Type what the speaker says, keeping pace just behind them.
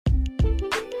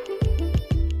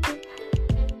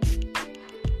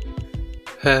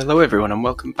Hello everyone and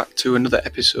welcome back to another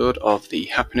episode of the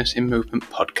Happiness in Movement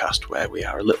podcast, where we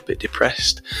are a little bit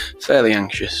depressed, fairly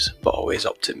anxious, but always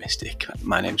optimistic.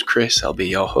 My name's Chris, I'll be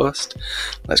your host.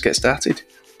 Let's get started.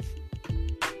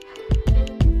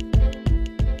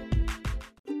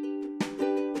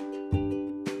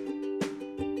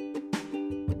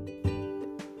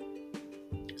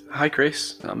 Hi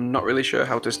Chris, I'm not really sure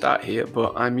how to start here,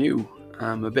 but I'm you.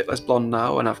 I'm a bit less blonde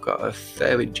now and I've got a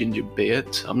fairly ginger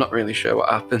beard. I'm not really sure what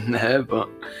happened there, but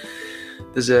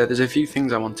there's a few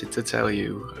things I wanted to tell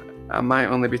you. I might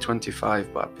only be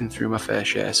 25, but I've been through my fair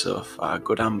share so far,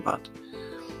 good and bad.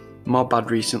 More bad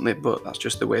recently, but that's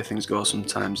just the way things go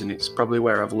sometimes, and it's probably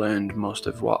where I've learned most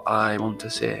of what I want to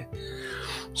say.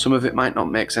 Some of it might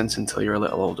not make sense until you're a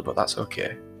little older, but that's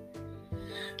okay.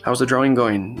 How's the drawing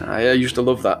going? I used to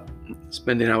love that.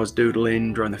 Spending hours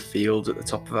doodling, drawing the fields at the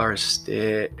top of our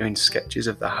estate, doing sketches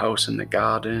of the house and the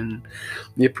garden.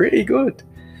 You're pretty good.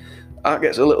 Art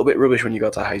gets a little bit rubbish when you go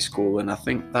to high school, and I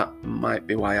think that might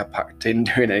be why I packed in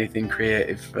doing anything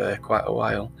creative for quite a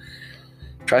while.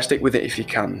 Try stick with it if you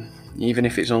can, even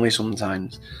if it's only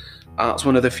sometimes. Art's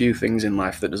one of the few things in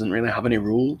life that doesn't really have any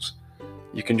rules.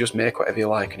 You can just make whatever you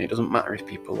like, and it doesn't matter if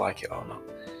people like it or not.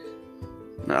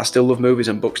 I still love movies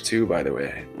and books too, by the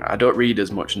way. I don't read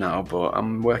as much now, but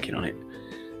I'm working on it.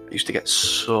 I used to get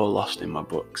so lost in my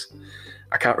books.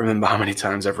 I can't remember how many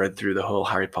times I've read through the whole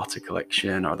Harry Potter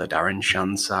collection, or the Darren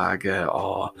Shan saga,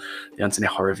 or the Anthony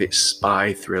Horowitz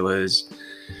spy thrillers.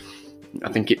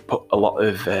 I think it put a lot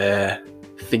of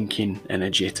thinking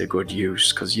energy to good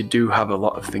use, because you do have a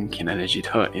lot of thinking energy,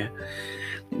 don't you?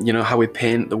 You know how we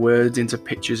paint the words into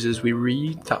pictures as we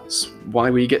read? That's why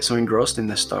we get so engrossed in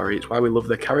the story. It's why we love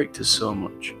the characters so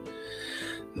much.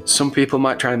 Some people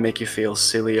might try and make you feel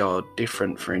silly or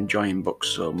different for enjoying books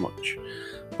so much.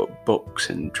 But books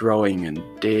and drawing and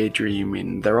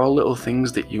daydreaming, they're all little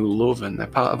things that you love, and they're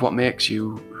part of what makes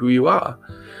you who you are.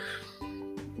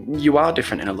 You are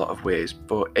different in a lot of ways,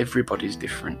 but everybody's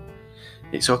different.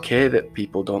 It's okay that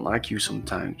people don't like you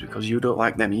sometimes, because you don't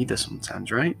like them either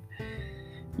sometimes, right?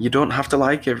 You don't have to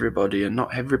like everybody, and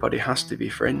not everybody has to be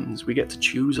friends. We get to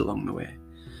choose along the way.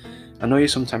 I know you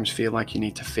sometimes feel like you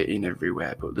need to fit in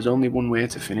everywhere, but there's only one way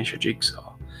to finish a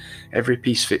jigsaw. Every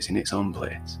piece fits in its own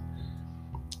place.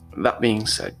 That being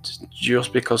said,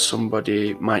 just because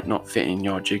somebody might not fit in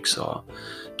your jigsaw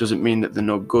doesn't mean that they're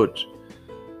no good.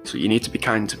 So you need to be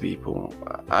kind to people.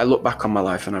 I look back on my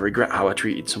life and I regret how I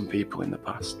treated some people in the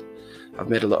past. I've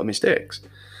made a lot of mistakes.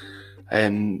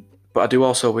 But I do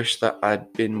also wish that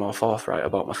I'd been more forthright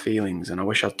about my feelings, and I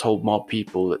wish I'd told more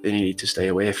people that they needed to stay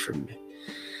away from me.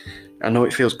 I know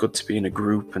it feels good to be in a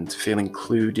group and to feel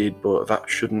included, but that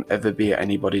shouldn't ever be at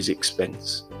anybody's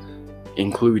expense,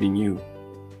 including you.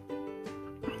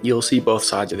 You'll see both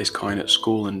sides of this coin at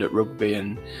school and at rugby,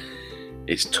 and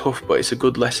it's tough, but it's a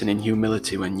good lesson in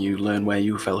humility when you learn where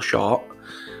you fell short,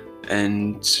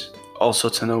 and also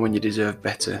to know when you deserve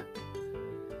better.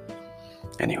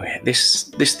 Anyway, this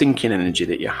thinking energy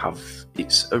that you have,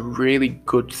 it's a really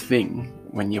good thing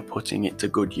when you're putting it to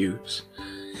good use.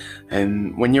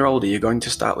 And when you're older, you're going to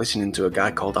start listening to a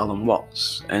guy called Alan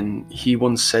Watts, and he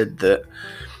once said that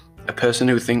a person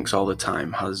who thinks all the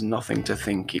time has nothing to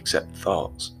think except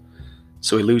thoughts.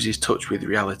 So he loses touch with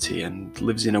reality and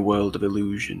lives in a world of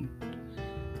illusion.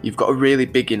 You've got a really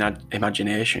big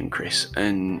imagination, Chris,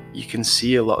 and you can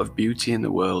see a lot of beauty in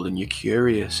the world, and you're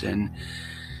curious, and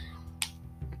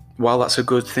while that's a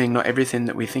good thing, not everything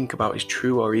that we think about is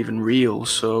true or even real.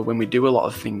 So when we do a lot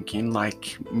of thinking,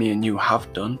 like me and you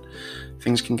have done,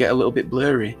 things can get a little bit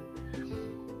blurry.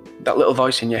 That little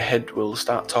voice in your head will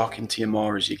start talking to you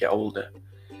more as you get older.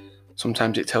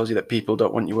 Sometimes it tells you that people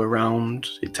don't want you around.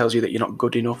 It tells you that you're not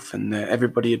good enough, and that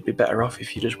everybody would be better off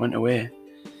if you just went away.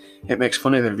 It makes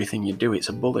fun of everything you do. It's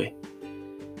a bully.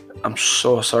 I'm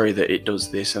so sorry that it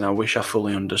does this, and I wish I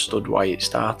fully understood why it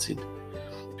started.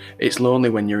 It's lonely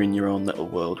when you're in your own little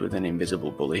world with an invisible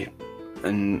bully,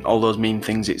 and all those mean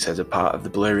things it says are part of the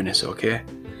blurriness, okay?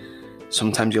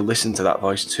 Sometimes you'll listen to that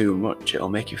voice too much. It'll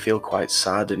make you feel quite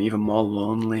sad and even more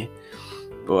lonely.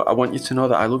 But I want you to know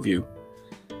that I love you.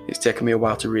 It's taken me a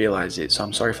while to realise it, so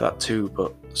I'm sorry for that too,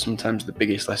 but sometimes the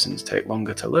biggest lessons take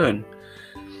longer to learn.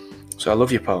 So I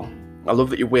love you, pal. I love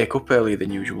that you wake up earlier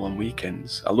than usual on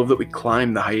weekends. I love that we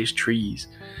climb the highest trees.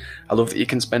 I love that you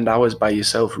can spend hours by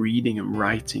yourself reading and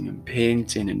writing and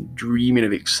painting and dreaming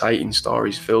of exciting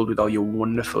stories filled with all your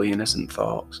wonderfully innocent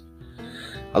thoughts.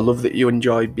 I love that you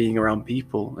enjoy being around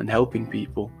people and helping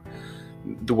people.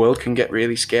 The world can get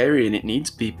really scary, and it needs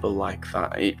people like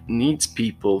that. It needs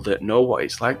people that know what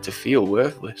it's like to feel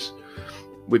worthless.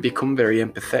 We become very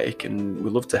empathetic and we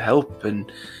love to help,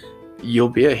 and You'll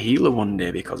be a healer one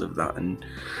day because of that. And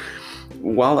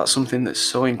while that's something that's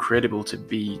so incredible to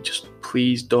be, just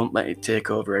please don't let it take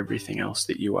over everything else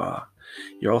that you are.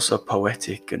 You're also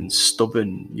poetic and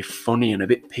stubborn, you're funny and a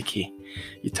bit picky.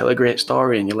 You tell a great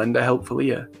story and you lend a helpful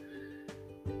ear.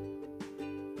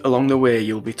 Along the way,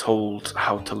 you'll be told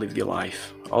how to live your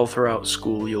life. All throughout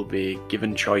school, you'll be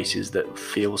given choices that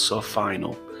feel so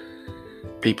final.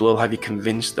 People will have you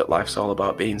convinced that life's all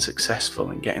about being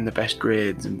successful and getting the best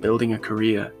grades and building a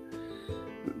career.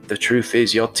 The truth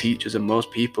is, your teachers and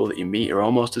most people that you meet are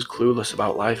almost as clueless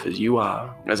about life as you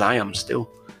are, as I am still.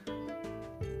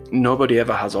 Nobody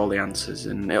ever has all the answers,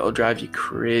 and it'll drive you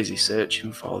crazy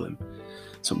searching for them.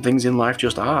 Some things in life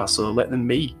just are, so let them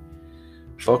be.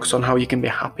 Focus on how you can be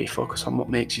happy, focus on what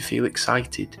makes you feel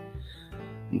excited,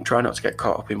 and try not to get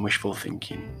caught up in wishful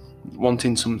thinking.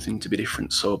 Wanting something to be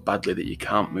different so badly that you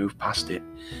can't move past it,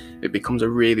 it becomes a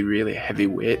really, really heavy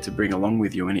weight to bring along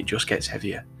with you, and it just gets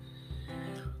heavier.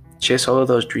 Chase all of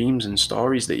those dreams and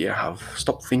stories that you have.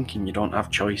 Stop thinking you don't have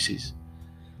choices.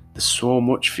 There's so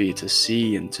much for you to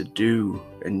see and to do,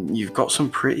 and you've got some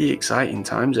pretty exciting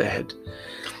times ahead.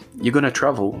 You're going to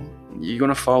travel, you're going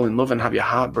to fall in love and have your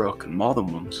heart broken more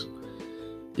than once.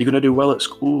 You're going to do well at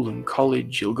school and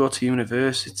college, you'll go to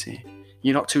university.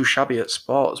 You're not too shabby at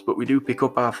sports, but we do pick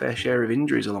up our fair share of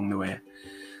injuries along the way.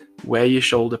 Wear your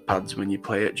shoulder pads when you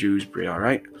play at Dewsbury,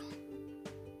 alright?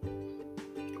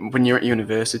 When you're at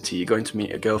university, you're going to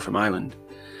meet a girl from Ireland.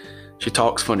 She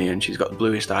talks funny and she's got the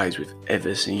bluest eyes we've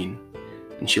ever seen.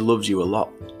 And she loves you a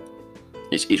lot.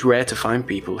 It's rare to find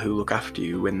people who look after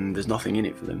you when there's nothing in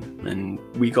it for them. And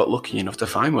we got lucky enough to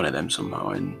find one of them somehow.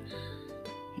 And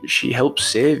she helps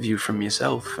save you from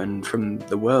yourself and from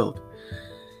the world.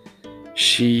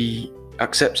 She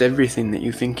accepts everything that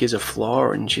you think is a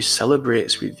flaw and she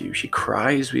celebrates with you. She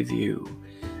cries with you.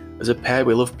 As a pair,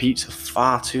 we love pizza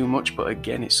far too much, but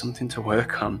again, it's something to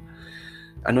work on.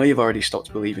 I know you've already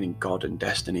stopped believing in God and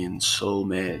destiny and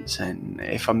soulmates, and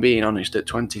if I'm being honest, at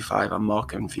 25, I'm more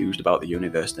confused about the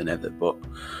universe than ever, but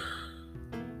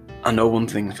I know one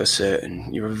thing for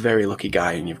certain. You're a very lucky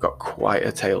guy and you've got quite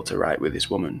a tale to write with this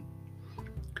woman.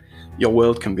 Your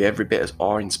world can be every bit as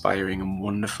awe-inspiring and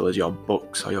wonderful as your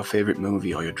books or your favourite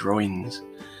movie or your drawings.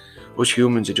 Us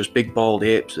humans are just big bald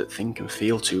apes that think and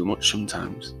feel too much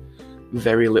sometimes.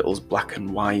 Very little's black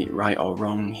and white, right or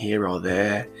wrong, here or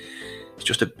there. It's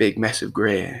just a big mess of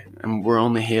grey, and we're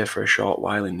only here for a short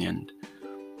while in the end.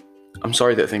 I'm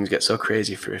sorry that things get so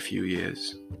crazy for a few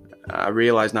years. I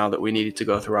realise now that we needed to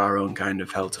go through our own kind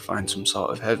of hell to find some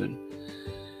sort of heaven.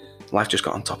 Life just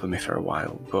got on top of me for a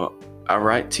while, but I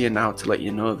write to you now to let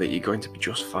you know that you're going to be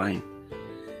just fine.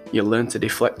 You'll learn to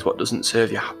deflect what doesn't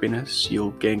serve your happiness,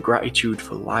 you'll gain gratitude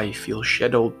for life, you'll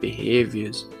shed old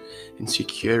behaviours,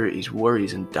 insecurities,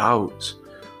 worries and doubts.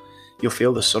 You'll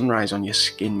feel the sunrise on your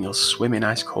skin, you'll swim in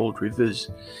ice cold rivers,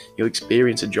 you'll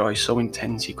experience a joy so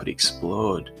intense you could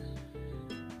explode.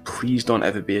 Please don't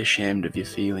ever be ashamed of your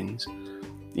feelings.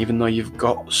 Even though you've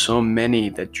got so many,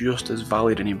 they're just as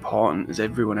valid and important as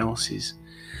everyone else's.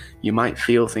 You might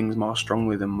feel things more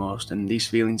strongly than most, and these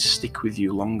feelings stick with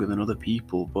you longer than other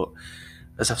people, but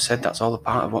as I've said, that's all a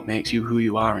part of what makes you who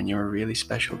you are, and you're a really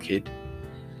special kid.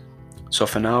 So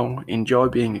for now, enjoy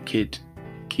being a kid,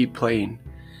 keep playing,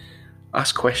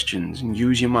 ask questions and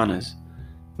use your manners.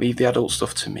 Leave the adult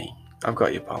stuff to me. I've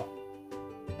got you, pal.